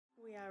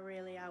are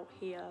really out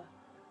here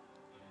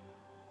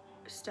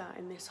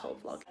starting this whole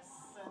vlog.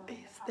 What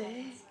is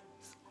this?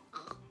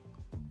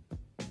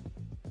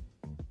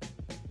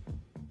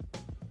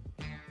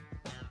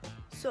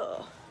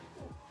 So,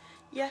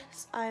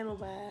 yes, I am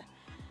aware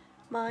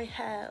my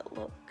hair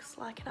looks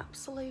like an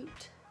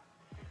absolute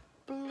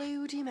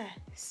bloody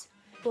mess,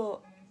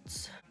 but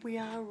we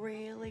are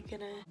really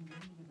gonna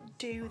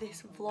do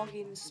this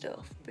vlogging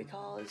stuff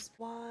because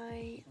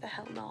why the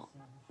hell not?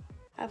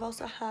 I've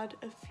also had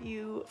a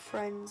few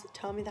friends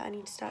tell me that I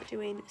need to start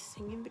doing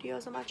singing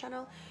videos on my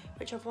channel,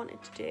 which I've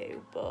wanted to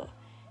do, but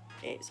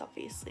it's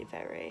obviously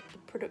the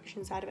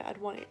production side of it, I'd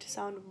want it to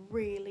sound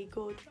really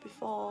good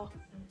before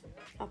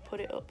I put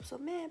it up, so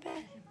maybe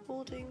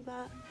we'll do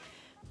that.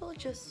 We'll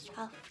just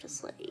have to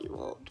see,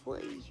 won't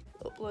we?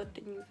 Upload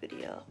a new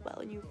video, well,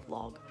 a new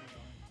vlog,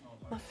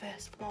 my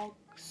first vlog,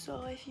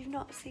 so if you've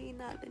not seen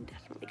that, then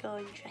definitely go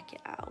and check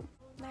it out.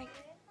 Bye.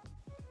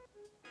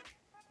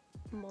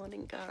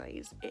 Morning,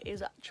 guys. It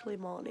is actually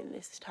morning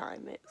this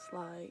time. It's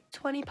like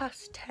 20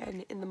 past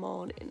 10 in the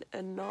morning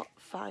and not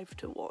 5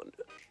 to 1.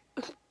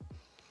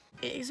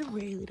 It is a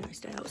really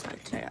nice day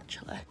outside today,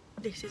 actually.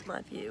 This is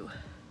my view.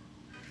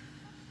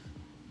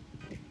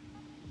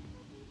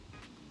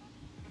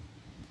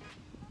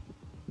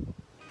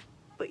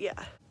 But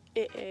yeah,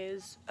 it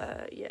is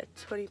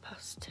 20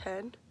 past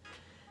 10.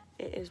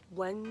 It is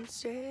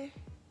Wednesday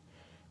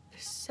the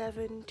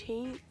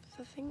 17th,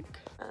 I think,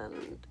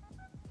 and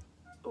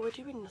we're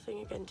doing nothing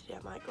again today.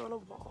 I might go on a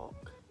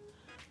walk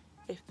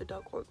if the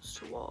dog wants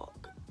to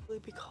walk,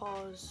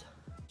 because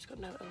I've just got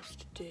nothing else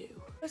to do.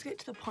 Let's get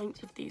to the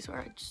points of these where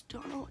I just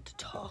don't know what to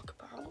talk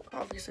about.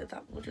 Obviously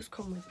that will just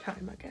come with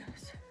time, I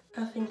guess.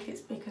 I think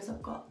it's because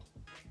I've got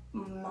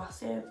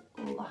massive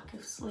lack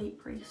of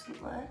sleep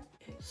recently.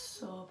 It's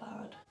so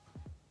bad.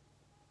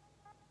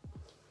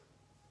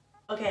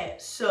 Okay,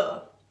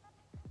 so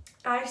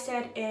I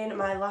said in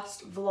my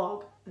last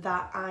vlog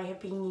that I have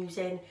been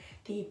using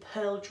the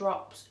Pearl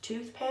Drops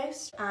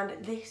toothpaste,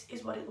 and this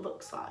is what it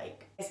looks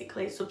like.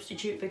 Basically a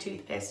substitute for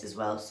toothpaste as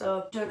well,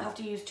 so you don't have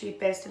to use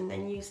toothpaste and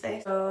then use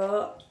this.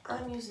 So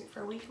I'm using it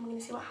for a week and we're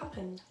gonna see what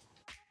happens.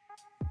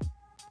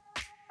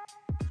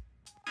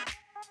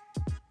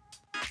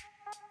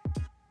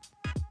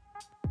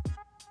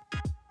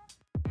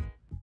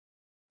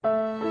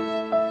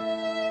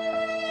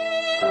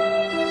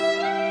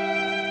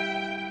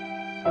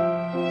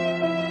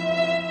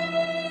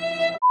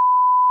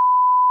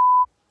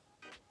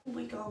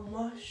 We gonna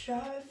wash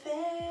our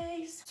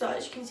face. So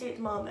as you can see at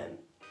the moment,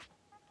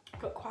 I've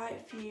got quite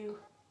a few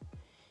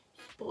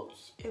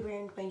spots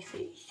around my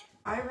face.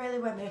 I rarely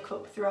wear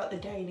makeup throughout the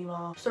day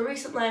anymore. So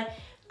recently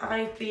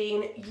I've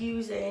been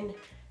using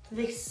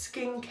this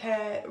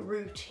skincare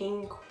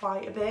routine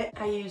quite a bit.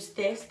 I use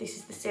this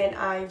is the St.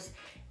 Ives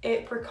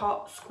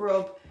Apricot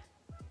Scrub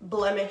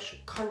Blemish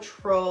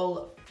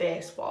Control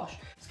Face Wash.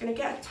 Just gonna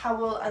get a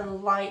towel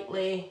and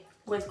lightly,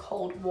 with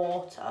cold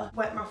water,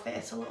 wet my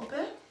face a little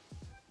bit.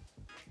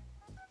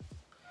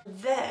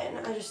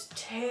 Then I just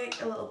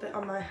take a little bit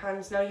on my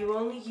hands. Now you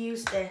only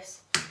use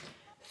this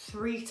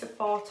 3 to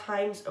 4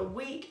 times a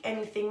week.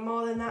 Anything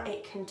more than that,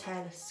 it can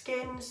tear the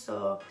skin,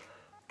 so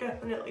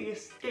definitely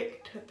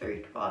stick to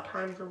 3 to 4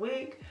 times a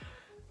week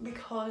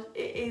because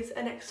it is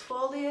an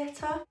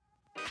exfoliator.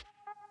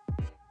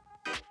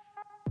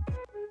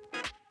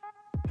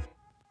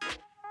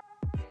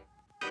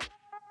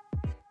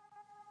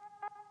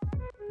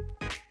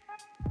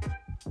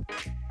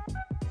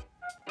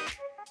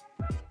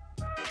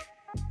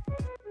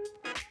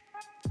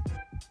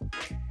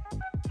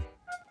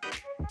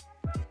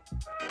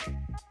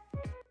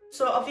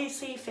 So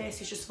obviously your face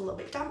is just a little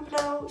bit damp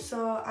now,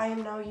 so I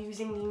am now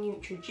using the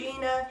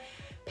Neutrogena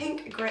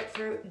Pink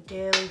Grapefruit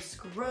Daily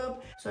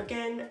Scrub. So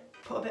again,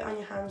 put a bit on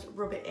your hands,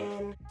 rub it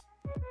in.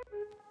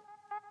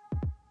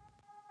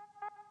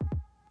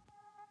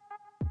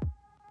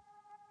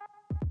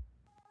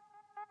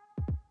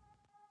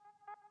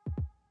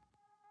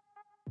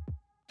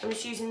 I'm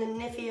just using the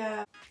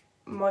Nivea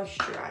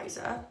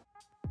moisturiser.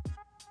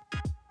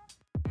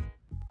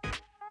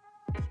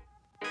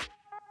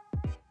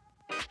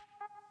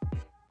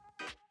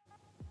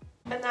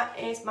 And that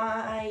is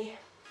my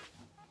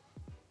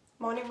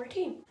morning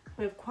routine.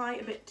 We have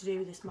quite a bit to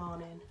do this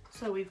morning.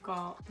 So we've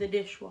got the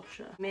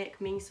dishwasher,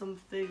 make me some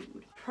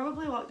food,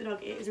 probably walk the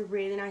dog. It is a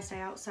really nice day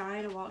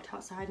outside. I walked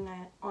outside and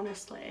I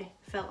honestly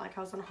felt like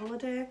I was on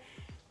holiday.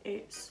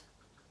 It's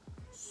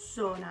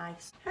so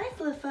nice. Hi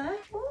Fluffer,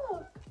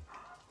 look.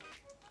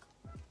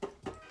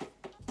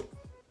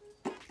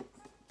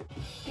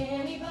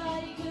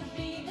 Anybody could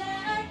be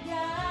that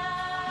guy.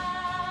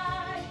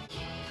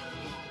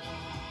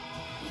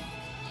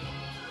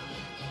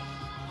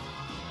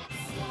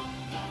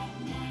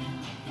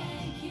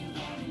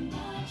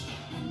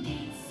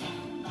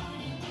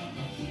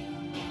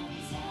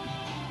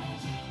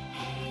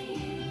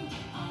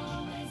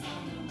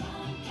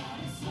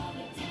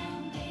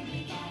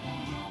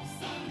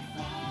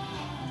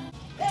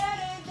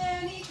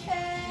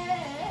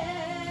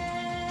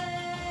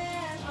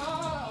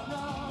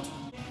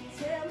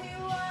 Tell me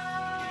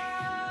why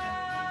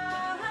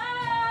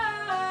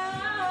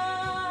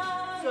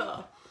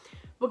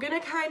we're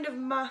gonna kind of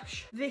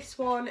mash this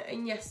one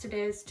and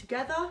yesterday's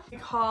together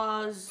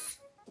because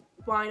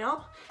why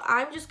not?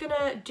 I'm just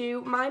gonna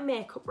do my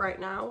makeup right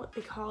now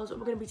because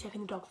we're gonna be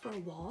taking the dog for a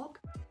walk.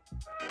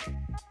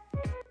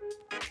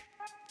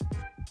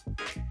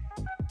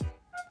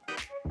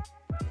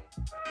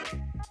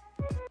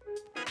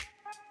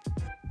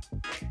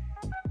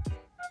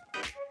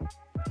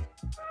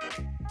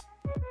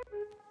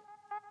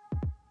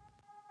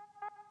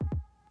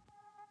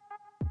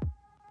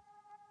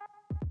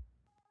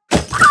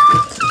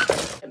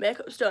 The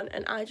makeup's done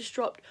and I just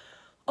dropped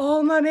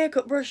all my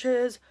makeup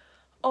brushes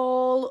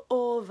all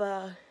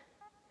over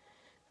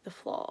the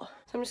floor.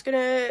 So I'm just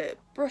gonna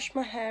brush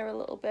my hair a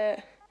little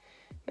bit,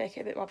 make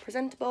it a bit more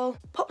presentable,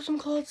 pop some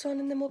clothes on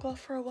and then we'll go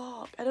for a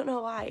walk. I don't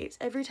know why, it's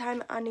every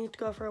time I need to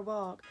go for a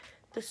walk,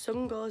 the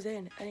sun goes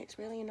in and it's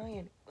really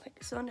annoying.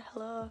 Like, sun,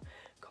 hello,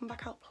 come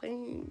back out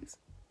please.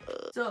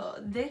 So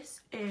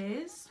this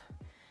is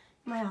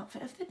my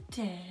outfit of the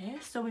day.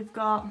 So we've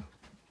got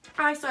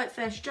eyesight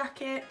first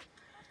jacket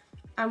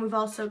and we've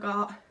also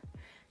got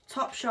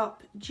Topshop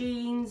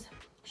jeans,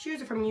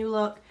 shoes are from New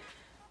Look,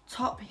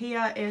 top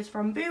here is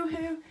from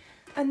Boohoo,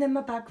 and then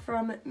my bag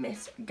from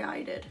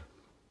Misguided.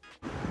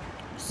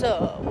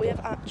 So we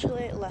have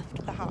actually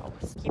left the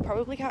house. You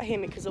probably can't hear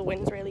me because the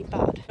wind's really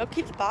bad. The dog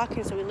keeps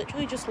barking, so we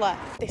literally just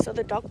left. This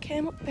other dog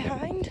came up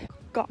behind,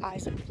 got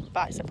eyes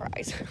by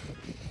surprise.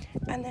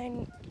 And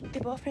then they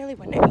both nearly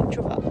went at each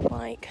other,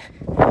 like,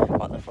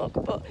 what the fuck.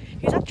 But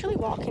he's actually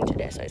walking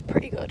today, so it's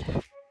pretty good.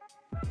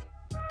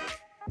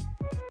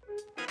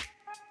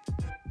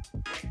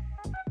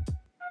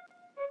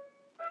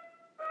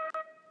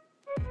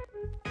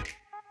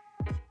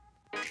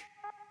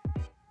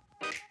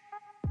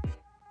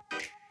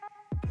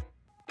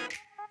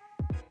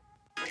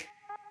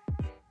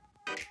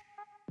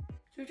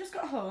 So we just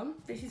got home.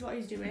 This is what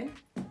he's doing.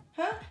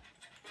 Huh?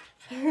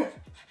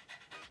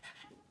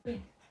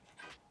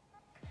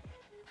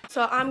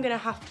 So I'm gonna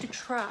have to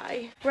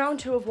try round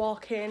 2 of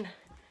walking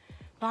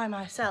by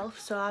myself.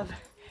 So I've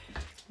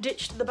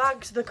ditched the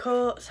bags, the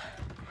coats,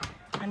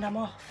 and I'm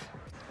off.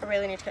 I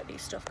really need to get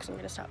these stuff because I'm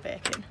gonna start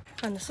baking.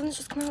 And the sun's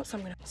just come out, so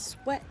I'm gonna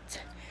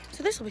sweat.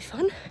 So this will be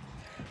fun.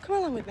 Come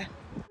along with me.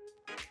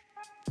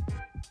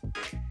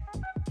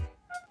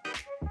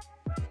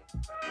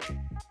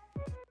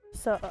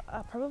 So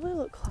I probably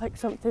look like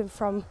something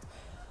from,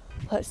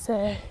 let's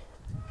say,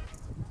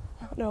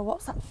 I don't know,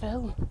 what's that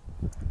film?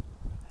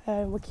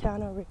 With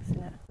Keanu Reeves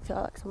in it. I feel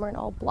like I'm wearing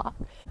all black.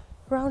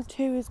 Round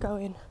 2 is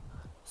going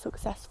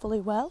successfully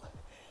well.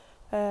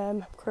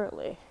 I'm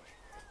currently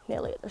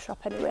nearly at the shop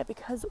anyway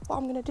because what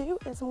I'm going to do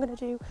is I'm going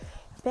to do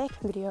a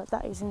baking video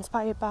that is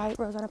inspired by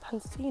Rosanna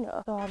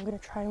Pansino. So I'm going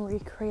to try and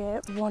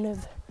recreate one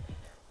of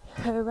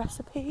her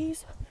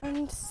recipes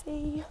and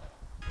see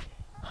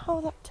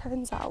how that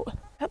turns out.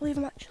 I can't believe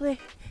I'm actually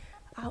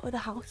out of the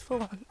house for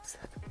once.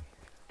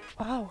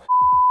 Wow.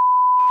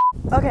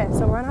 Okay,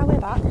 so we're on our way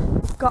back,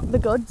 got the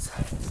goods,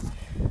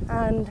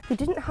 and we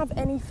didn't have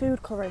any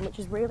food colouring, which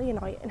is really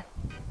annoying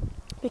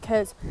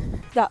because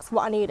that's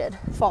what I needed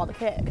for the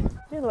cake.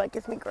 The other way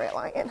gives me great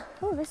lighting.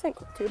 Oh, this ain't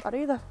too bad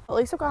either. At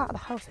least I've got out of the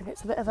house and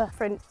it's a bit of a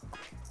different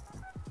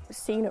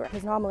scenery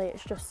because normally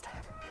it's just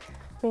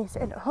me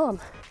sitting at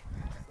home.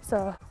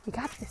 So we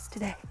got this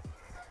today.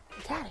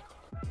 We got it.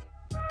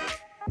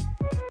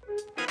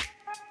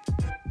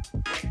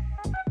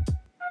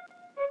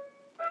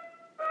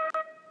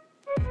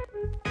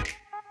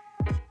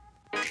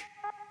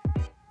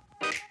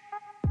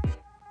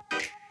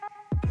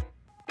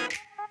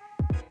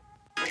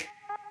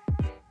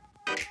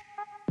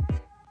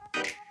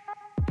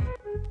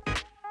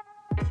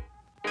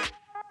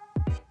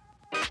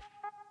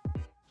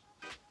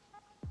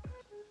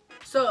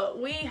 So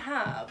we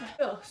have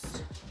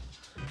just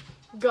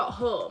got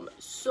home.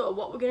 So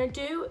what we're gonna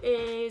do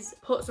is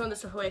put some of the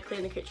stuff away,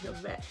 clean the kitchen up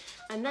a bit,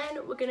 and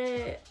then we're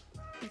gonna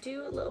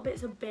do little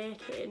bits of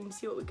baking,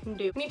 see what we can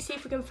do. We need to see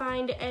if we can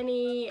find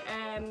any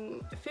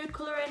food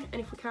colouring, and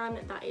if we can,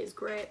 that is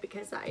great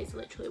because that is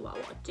literally what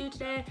I want to do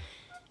today.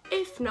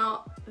 If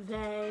not,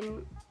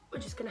 then we're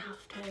just gonna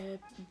have to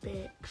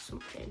bake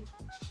something.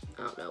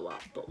 I don't know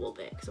what, but we'll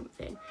bake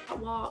something. That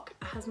walk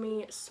has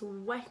me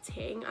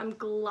sweating. I'm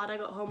glad I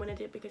got home when I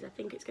did because I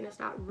think it's gonna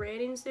start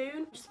raining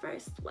soon. Just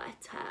very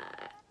sweaty.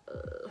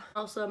 Ugh.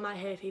 Also, my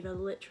hay fever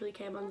literally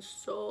came on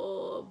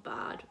so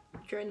bad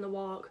during the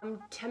walk. I'm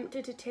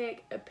tempted to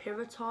take a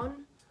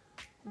Piriton,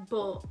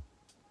 but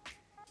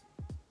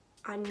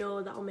I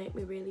know that'll make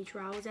me really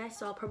drowsy,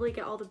 so I'll probably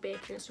get all the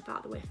baking and stuff out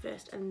of the way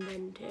first and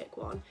then take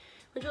one,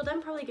 which will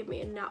then probably give me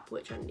a nap,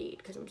 which I need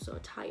because I'm so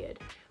tired.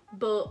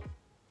 But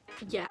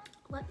yeah,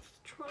 let's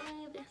try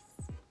this.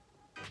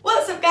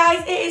 What's up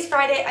guys, it is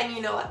Friday and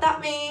you know what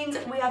that means.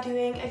 We are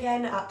doing,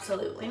 again,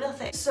 absolutely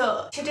nothing.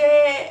 So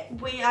today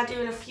we are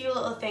doing a few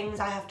little things.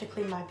 I have to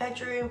clean my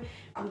bedroom,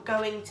 I'm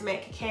going to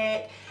make a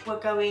cake, we're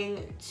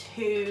going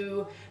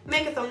to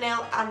make a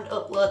thumbnail and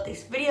upload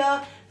this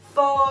video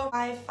for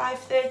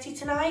 5:30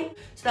 tonight,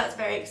 so that's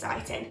very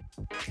exciting.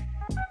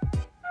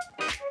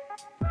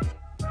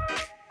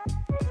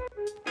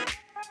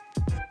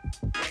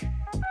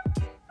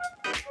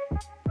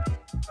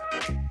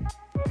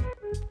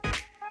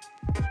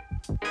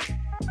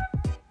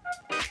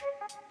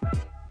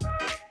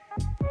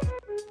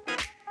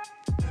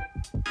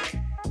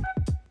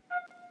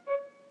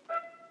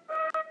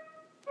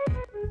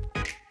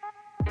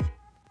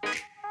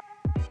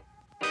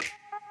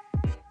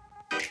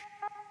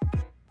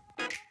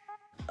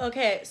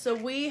 Okay, so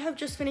we have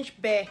just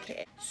finished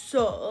baking.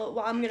 So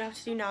what I'm gonna have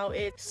to do now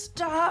is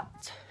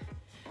start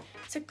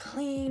to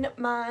clean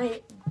my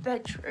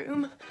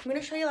bedroom. I'm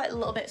gonna show you like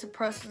little bits of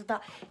process of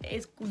that. It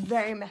is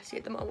very messy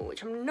at the moment,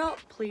 which I'm not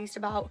pleased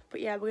about.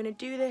 But yeah, we're gonna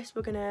do this.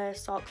 We're gonna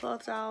sort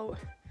clothes out,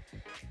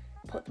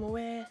 put them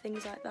away,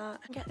 things like that,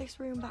 and get this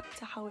room back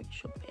to how it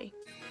should be.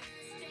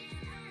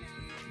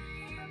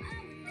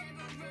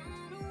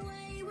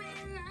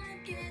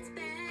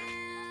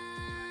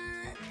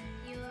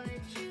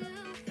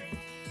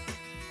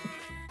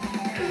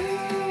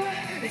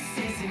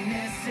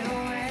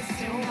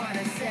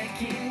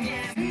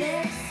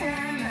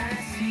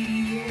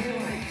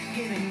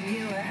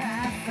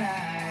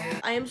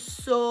 I am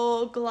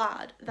so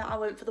glad that I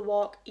went for the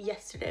walk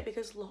yesterday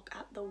because look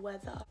at the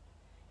weather.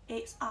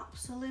 It's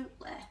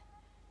absolutely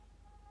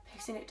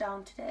pissing it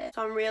down today.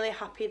 So I'm really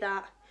happy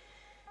that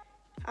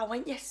I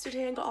went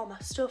yesterday and got all my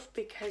stuff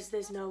because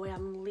there's no way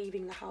I'm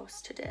leaving the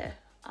house today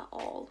at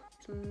all.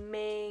 It's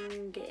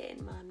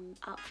minging, man,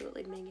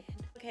 absolutely minging.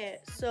 Okay,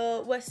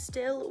 so we're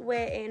still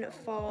waiting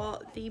for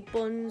the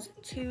buns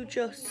to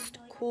just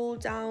cool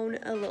down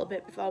a little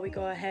bit before we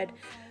go ahead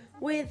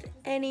with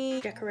any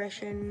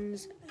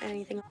decorations,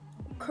 anything.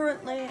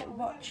 Currently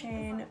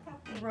watching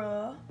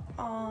Raw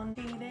on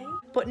TV,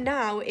 but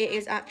now it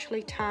is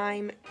actually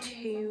time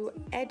to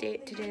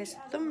edit today's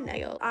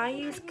thumbnail. I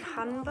use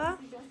Canva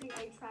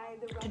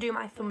to do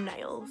my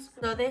thumbnails.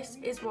 So this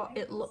is what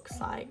it looks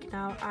like.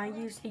 Now I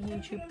use the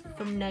YouTube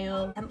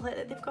thumbnail template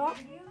that they've got,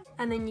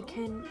 and then you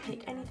can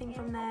pick anything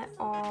from there,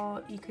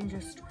 or you can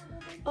just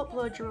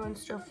upload your own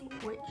stuff,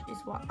 which is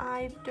what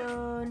I've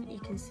done. You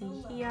can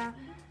see here.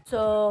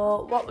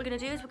 So what we're going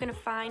to do is we're going to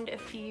find a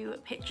few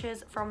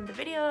pictures from the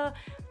video,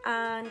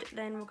 and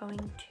then we're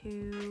going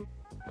to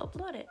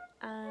upload it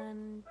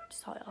and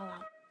sort it all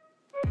out.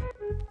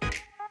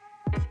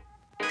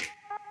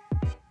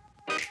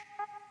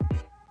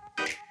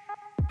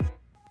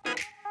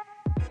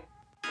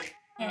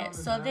 Okay,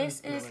 so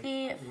this is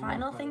the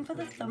final thing for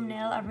the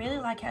thumbnail. I really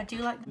like it. I do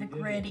like the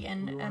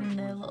gradient and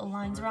the little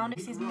lines around it.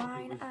 This is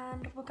mine,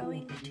 and we're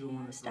going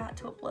to start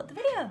to upload the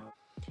video.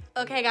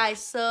 Okay guys,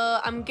 so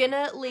I'm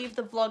gonna leave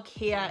the vlog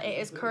here. It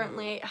is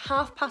currently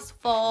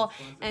 4:30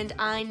 and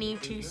I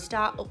need to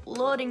start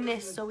uploading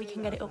this so we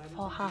can get it up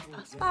for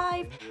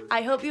 5:30.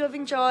 I hope you have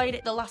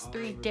enjoyed the last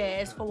 3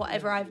 days for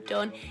whatever I've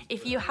done.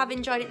 If you have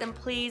enjoyed it, then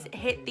please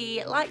hit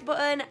the like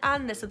button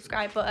and the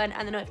subscribe button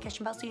and the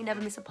notification bell so you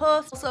never miss a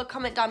post. Also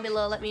comment down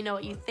below, let me know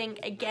what you think.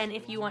 Again,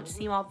 if you want to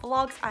see more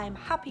vlogs, I am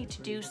happy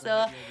to do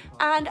so,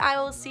 and I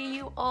will see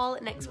you all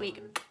next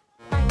week.